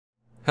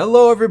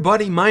Hello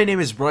everybody, my name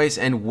is Bryce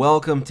and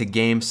welcome to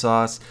Game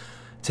Sauce.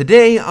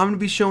 Today I'm going to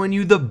be showing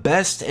you the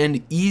best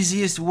and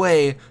easiest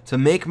way to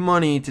make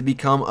money to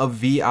become a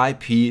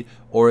VIP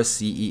or a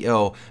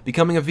CEO.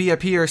 Becoming a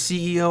VIP or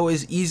CEO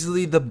is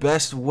easily the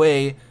best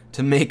way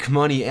to make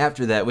money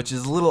after that, which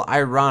is a little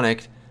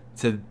ironic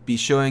to be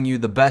showing you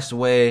the best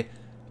way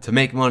to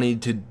make money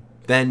to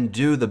then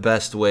do the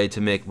best way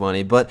to make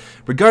money. But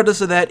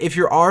regardless of that, if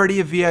you're already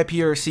a VIP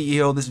or a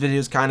CEO, this video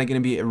is kind of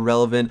going to be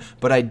irrelevant.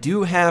 But I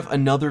do have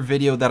another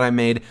video that I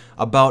made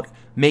about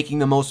making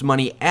the most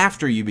money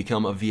after you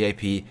become a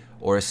VIP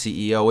or a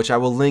CEO, which I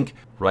will link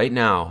right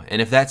now.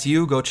 And if that's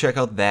you, go check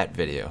out that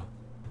video.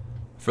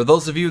 For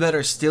those of you that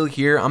are still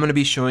here, I'm going to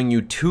be showing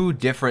you two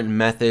different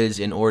methods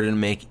in order to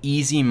make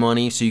easy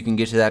money so you can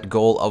get to that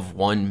goal of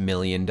 $1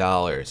 million.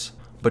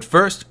 But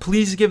first,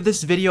 please give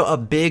this video a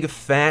big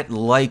fat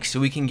like so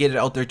we can get it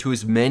out there to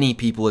as many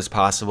people as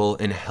possible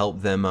and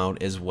help them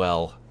out as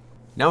well.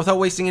 Now without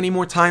wasting any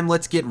more time,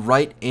 let's get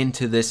right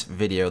into this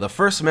video. The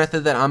first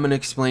method that I'm going to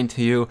explain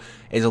to you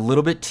is a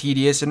little bit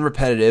tedious and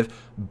repetitive,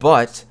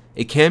 but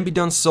it can be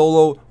done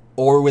solo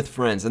or with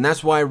friends, and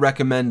that's why I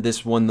recommend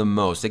this one the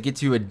most. It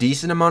gets you a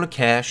decent amount of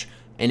cash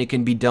and it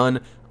can be done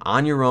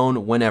on your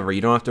own whenever.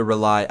 You don't have to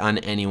rely on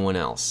anyone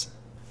else.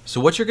 So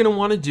what you're going to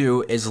want to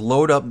do is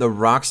load up the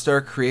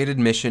Rockstar created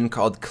mission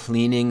called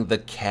Cleaning the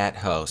Cat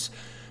House.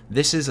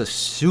 This is a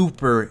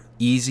super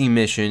easy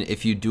mission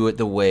if you do it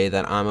the way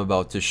that I'm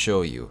about to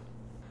show you.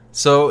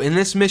 So in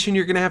this mission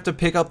you're going to have to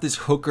pick up this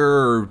hooker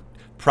or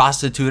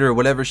prostitute or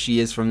whatever she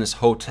is from this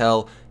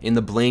hotel in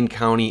the Blaine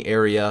County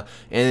area,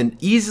 and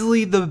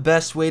easily the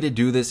best way to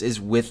do this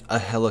is with a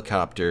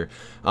helicopter.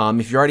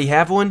 If you already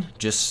have one,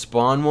 just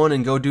spawn one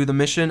and go do the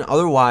mission.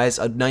 Otherwise,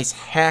 a nice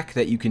hack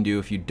that you can do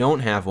if you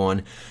don't have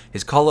one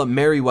is call up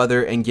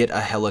Merryweather and get a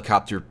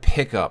helicopter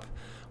pickup.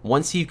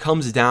 Once he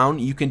comes down,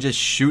 you can just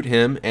shoot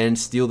him and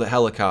steal the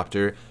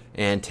helicopter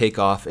and take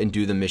off and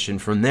do the mission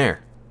from there.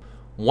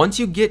 Once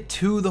you get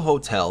to the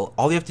hotel,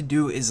 all you have to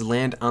do is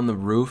land on the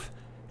roof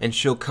and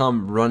she'll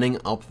come running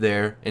up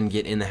there and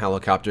get in the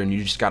helicopter, and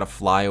you just gotta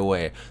fly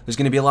away. There's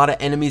gonna be a lot of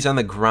enemies on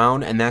the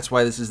ground, and that's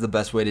why this is the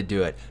best way to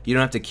do it. You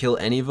don't have to kill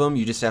any of them,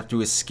 you just have to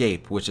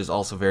escape, which is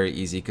also very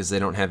easy because they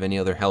don't have any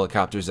other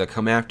helicopters that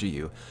come after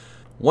you.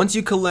 Once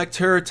you collect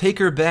her, take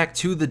her back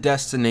to the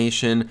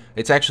destination.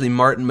 It's actually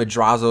Martin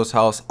Madrazo's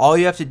house. All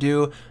you have to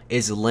do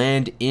is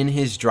land in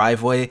his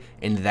driveway,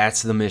 and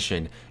that's the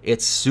mission.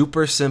 It's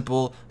super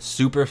simple,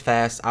 super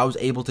fast. I was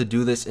able to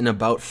do this in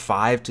about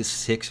 5 to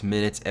 6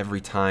 minutes every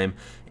time,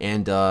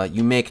 and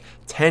you make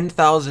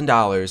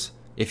 $10,000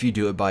 if you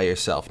do it by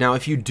yourself. Now,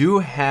 if you do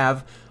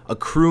have a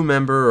crew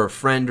member or a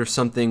friend or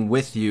something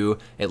with you,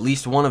 at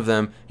least one of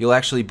them, you'll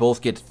actually both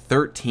get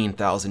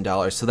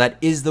 $13,000. So that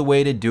is the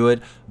way to do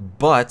it,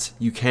 but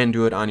you can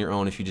do it on your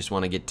own if you just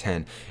want to get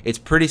 10. It's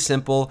pretty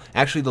simple.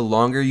 Actually, the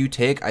longer you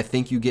take, I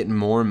think you get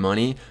more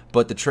money,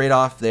 but the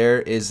trade-off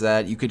there is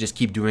that you could just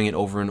keep doing it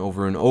over and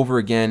over and over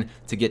again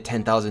to get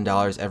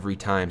 $10,000 every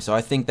time. So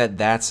I think that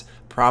that's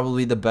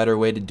probably the better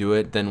way to do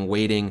it than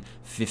waiting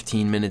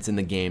 15 minutes in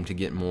the game to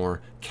get more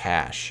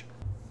cash.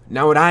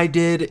 Now what I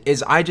did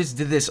is I just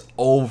did this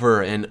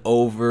over and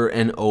over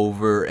and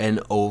over and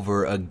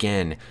over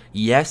again.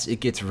 Yes, it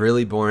gets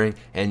really boring,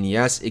 and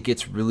yes, it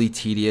gets really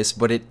tedious,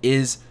 but it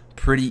is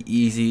pretty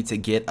easy to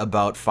get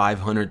about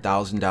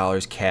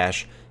 $500,000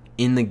 cash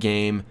in the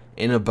game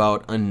in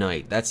about a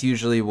night. That's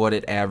usually what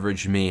it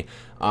averaged me.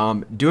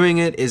 Doing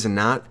it is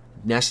not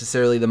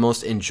necessarily the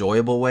most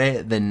enjoyable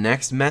way. The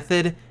next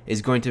method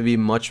is going to be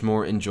much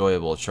more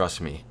enjoyable, trust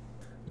me.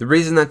 The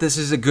reason that this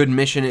is a good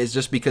mission is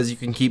just because you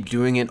can keep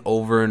doing it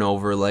over and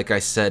over. Like I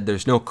said,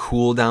 there's no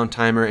cooldown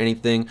time or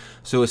anything.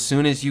 So as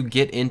soon as you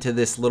get into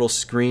this little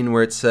screen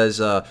where it says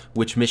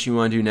which mission you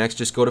want to do next,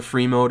 just go to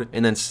free mode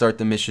and then start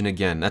the mission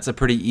again. That's a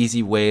pretty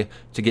easy way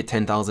to get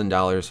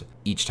 $10,000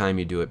 each time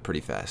you do it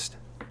pretty fast.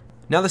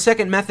 Now the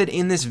second method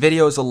in this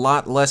video is a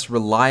lot less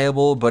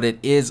reliable, but it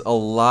is a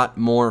lot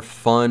more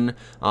fun.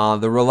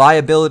 The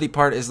reliability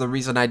part is the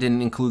reason I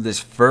didn't include this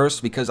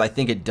first, because I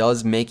think it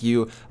does make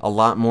you a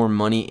lot more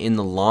money in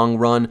the long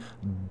run,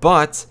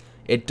 but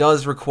it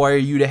does require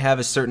you to have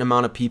a certain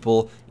amount of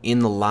people in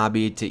the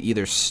lobby to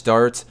either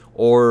start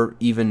or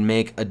even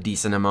make a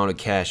decent amount of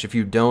cash. If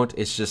you don't,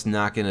 it's just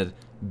not going to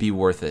be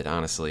worth it,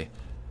 honestly.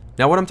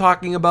 Now what I'm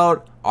talking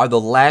about are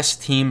the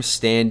last team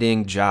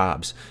standing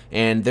jobs,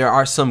 and there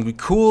are some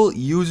cool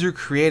user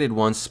created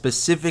ones,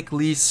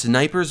 specifically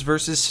snipers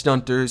versus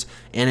stunters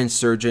and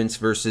insurgents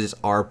versus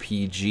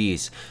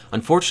RPGs.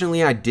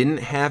 Unfortunately, I didn't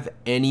have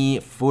any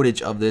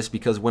footage of this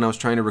because when I was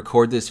trying to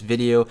record this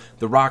video,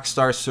 the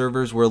Rockstar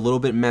servers were a little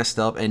bit messed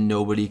up and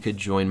nobody could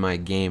join my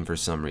game for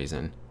some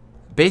reason.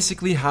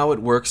 Basically how it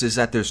works is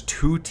that there's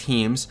two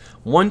teams.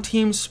 One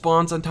team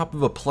spawns on top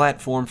of a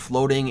platform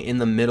floating in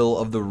the middle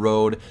of the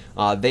road.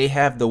 They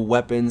have the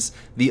weapons.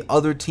 The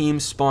other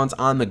team spawns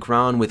on the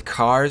ground with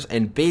cars,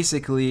 and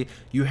basically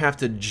you have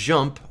to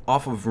jump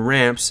off of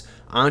ramps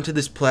onto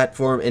this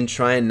platform and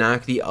try and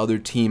knock the other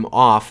team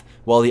off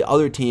while the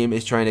other team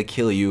is trying to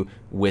kill you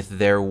with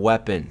their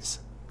weapons.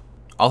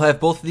 I'll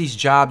have both of these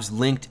jobs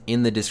linked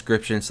in the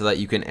description so that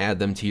you can add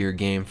them to your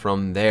game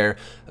from there.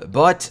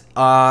 But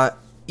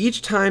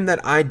each time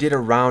that I did a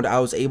round,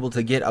 I was able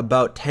to get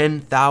about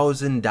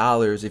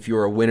 $10,000 if you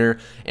were a winner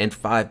and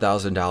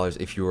 $5,000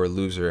 if you were a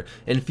loser.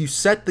 And if you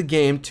set the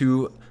game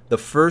to the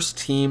first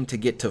team to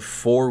get to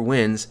 4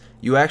 wins,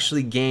 you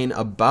actually gain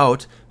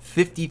about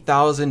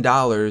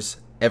 $50,000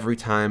 every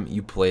time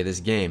you play this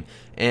game.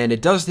 And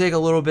it does take a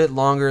little bit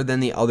longer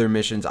than the other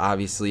missions,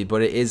 obviously,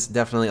 but it is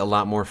definitely a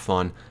lot more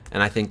fun,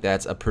 and I think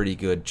that's a pretty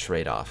good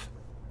trade-off.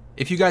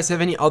 If you guys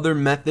have any other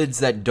methods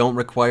that don't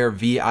require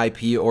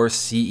VIP or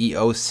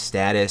CEO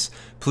status,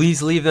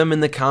 please leave them in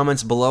the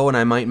comments below and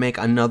I might make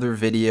another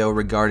video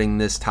regarding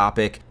this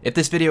topic. If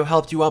this video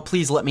helped you out,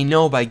 please let me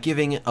know by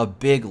giving it a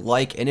big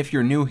like, and if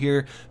you're new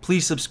here,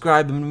 please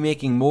subscribe. I'm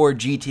making more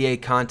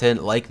GTA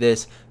content like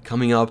this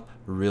coming up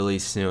really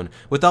soon.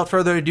 Without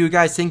further ado,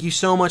 guys, thank you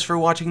so much for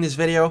watching this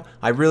video.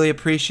 I really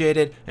appreciate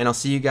it, and I'll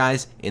see you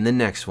guys in the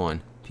next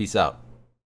one. Peace out.